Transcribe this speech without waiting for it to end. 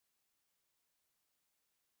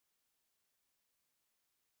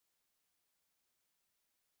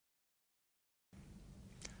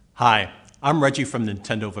Hi, I'm Reggie from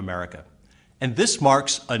Nintendo of America, and this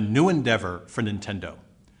marks a new endeavor for Nintendo.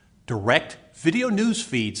 Direct video news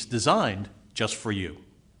feeds designed just for you.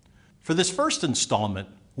 For this first installment,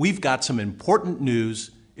 we've got some important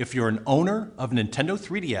news if you're an owner of Nintendo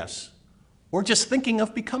 3DS or just thinking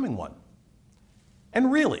of becoming one.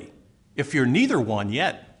 And really, if you're neither one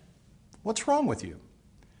yet, what's wrong with you?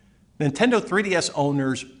 Nintendo 3DS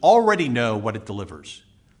owners already know what it delivers.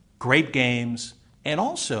 Great games, and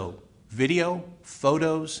also video,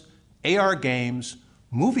 photos, AR games,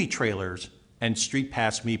 movie trailers, and Street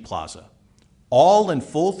Pass Me Plaza, all in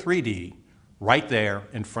full 3D right there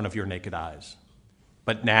in front of your naked eyes.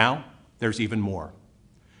 But now, there's even more.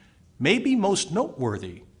 Maybe most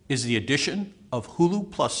noteworthy is the addition of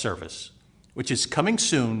Hulu Plus service, which is coming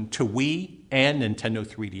soon to Wii and Nintendo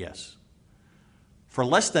 3DS. For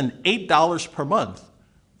less than $8 per month,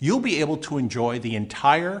 you'll be able to enjoy the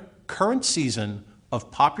entire current season of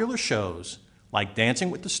popular shows like Dancing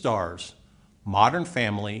with the Stars, Modern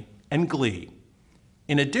Family, and Glee,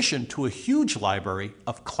 in addition to a huge library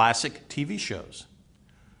of classic TV shows.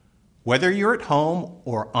 Whether you're at home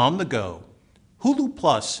or on the go, Hulu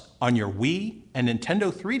Plus on your Wii and Nintendo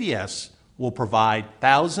 3DS will provide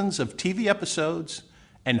thousands of TV episodes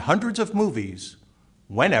and hundreds of movies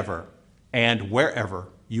whenever and wherever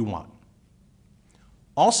you want.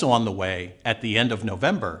 Also on the way at the end of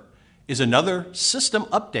November is another system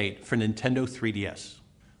update for Nintendo 3DS.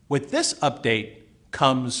 With this update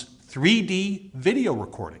comes 3D video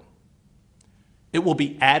recording. It will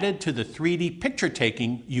be added to the 3D picture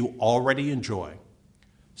taking you already enjoy.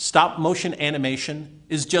 Stop motion animation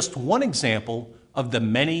is just one example of the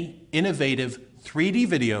many innovative 3D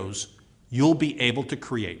videos you'll be able to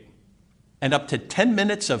create. And up to 10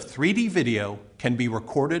 minutes of 3D video can be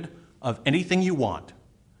recorded of anything you want.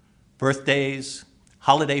 Birthdays,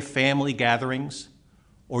 holiday family gatherings,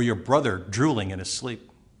 or your brother drooling in his sleep.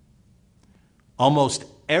 Almost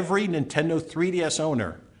every Nintendo 3DS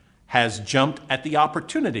owner has jumped at the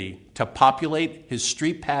opportunity to populate his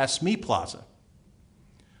Street Pass Me Plaza.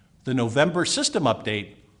 The November system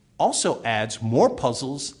update also adds more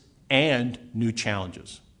puzzles and new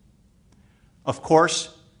challenges. Of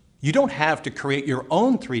course, you don't have to create your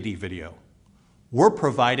own 3D video. We're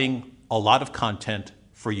providing a lot of content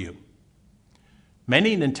for you.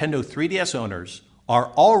 Many Nintendo 3DS owners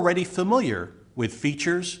are already familiar with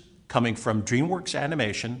features coming from DreamWorks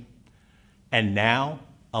Animation, and now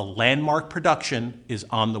a landmark production is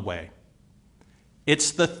on the way.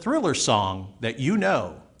 It's the Thriller song that you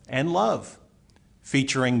know and love,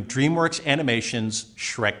 featuring DreamWorks Animation's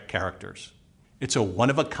Shrek characters. It's a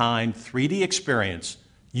one-of-a-kind 3D experience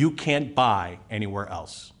you can't buy anywhere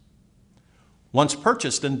else. Once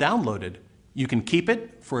purchased and downloaded, you can keep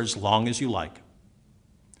it for as long as you like.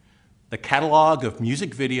 The catalog of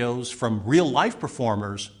music videos from real-life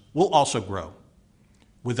performers will also grow,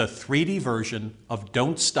 with a 3D version of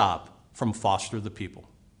Don't Stop from Foster the People.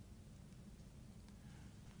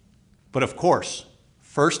 But of course,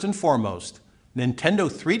 first and foremost,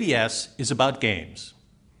 Nintendo 3DS is about games,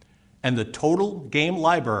 and the total game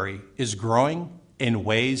library is growing in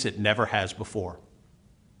ways it never has before.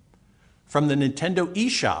 From the Nintendo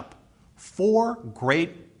eShop, 4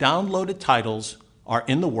 great downloaded titles are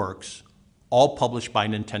in the works, all published by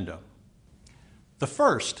Nintendo. The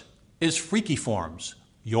first is Freaky Forms,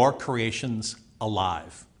 Your Creations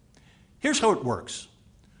Alive. Here's how it works.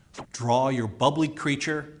 Draw your bubbly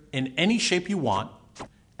creature in any shape you want,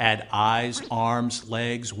 add eyes, arms,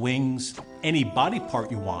 legs, wings, any body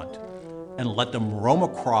part you want, and let them roam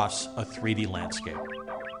across a 3D landscape.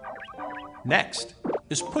 Next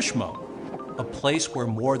is Pushmo, a place where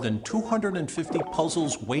more than 250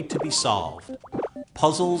 puzzles wait to be solved,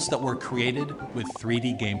 puzzles that were created with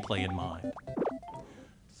 3D gameplay in mind.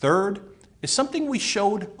 Third is something we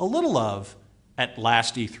showed a little of at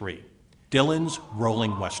last E3, Dylan's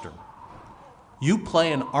Rolling Western. You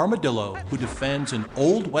play an armadillo who defends an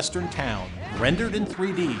old Western town rendered in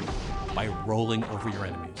 3D by rolling over your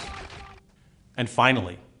enemies. And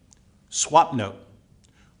finally, Swap Note,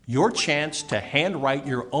 your chance to handwrite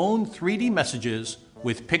your own 3D messages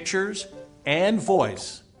with pictures and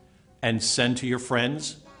voice and send to your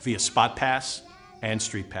friends via Spot Pass and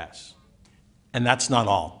Street Pass. And that's not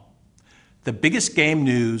all. The biggest game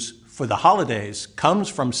news for the holidays comes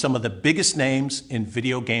from some of the biggest names in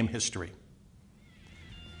video game history.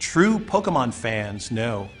 True Pokemon fans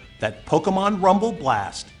know that Pokemon Rumble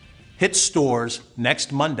Blast hits stores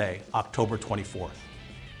next Monday, October 24th.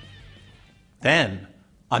 Then,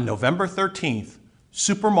 on November 13th,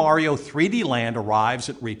 Super Mario 3D Land arrives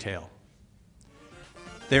at retail.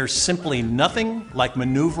 There's simply nothing like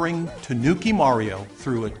maneuvering Tanuki Mario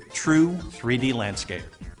through a true 3D landscape.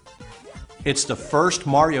 It's the first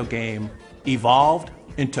Mario game evolved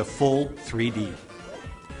into full 3D.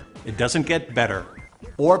 It doesn't get better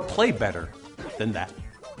or play better than that.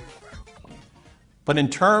 But in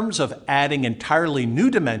terms of adding entirely new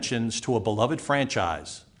dimensions to a beloved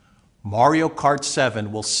franchise, Mario Kart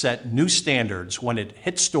 7 will set new standards when it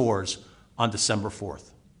hits stores on December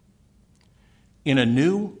 4th. In a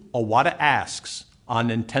new Iwata Asks on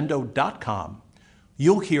Nintendo.com,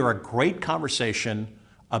 you'll hear a great conversation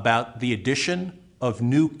about the addition of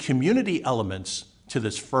new community elements to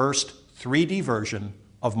this first 3D version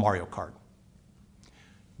of Mario Kart.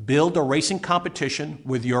 Build a racing competition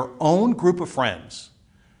with your own group of friends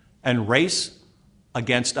and race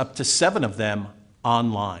against up to 7 of them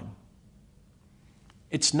online.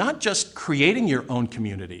 It's not just creating your own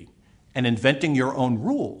community and inventing your own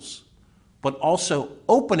rules, but also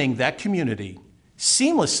opening that community,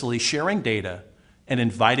 seamlessly sharing data, and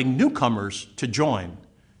inviting newcomers to join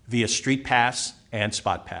via Street Pass and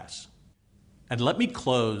Spot Pass. And let me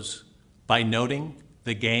close by noting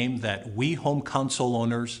the game that we home console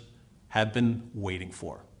owners have been waiting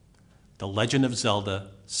for. The Legend of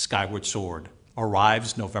Zelda Skyward Sword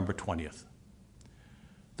arrives November 20th.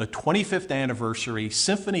 The 25th anniversary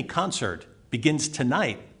symphony concert begins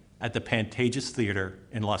tonight at the Pantages Theater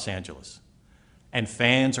in Los Angeles. And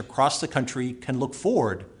fans across the country can look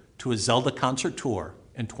forward to a Zelda concert tour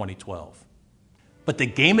in 2012. But the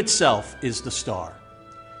game itself is the star,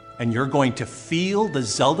 and you're going to feel the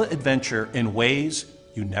Zelda adventure in ways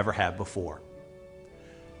you never have before.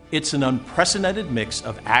 It's an unprecedented mix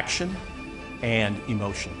of action and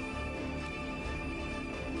emotion.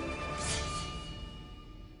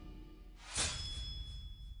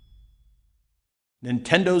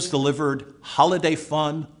 Nintendo's delivered holiday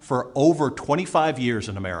fun for over 25 years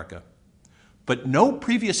in America, but no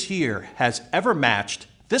previous year has ever matched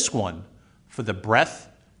this one for the breadth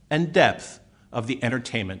and depth of the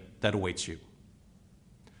entertainment that awaits you.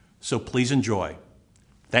 So please enjoy.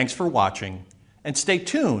 Thanks for watching, and stay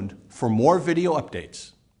tuned for more video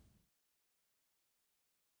updates.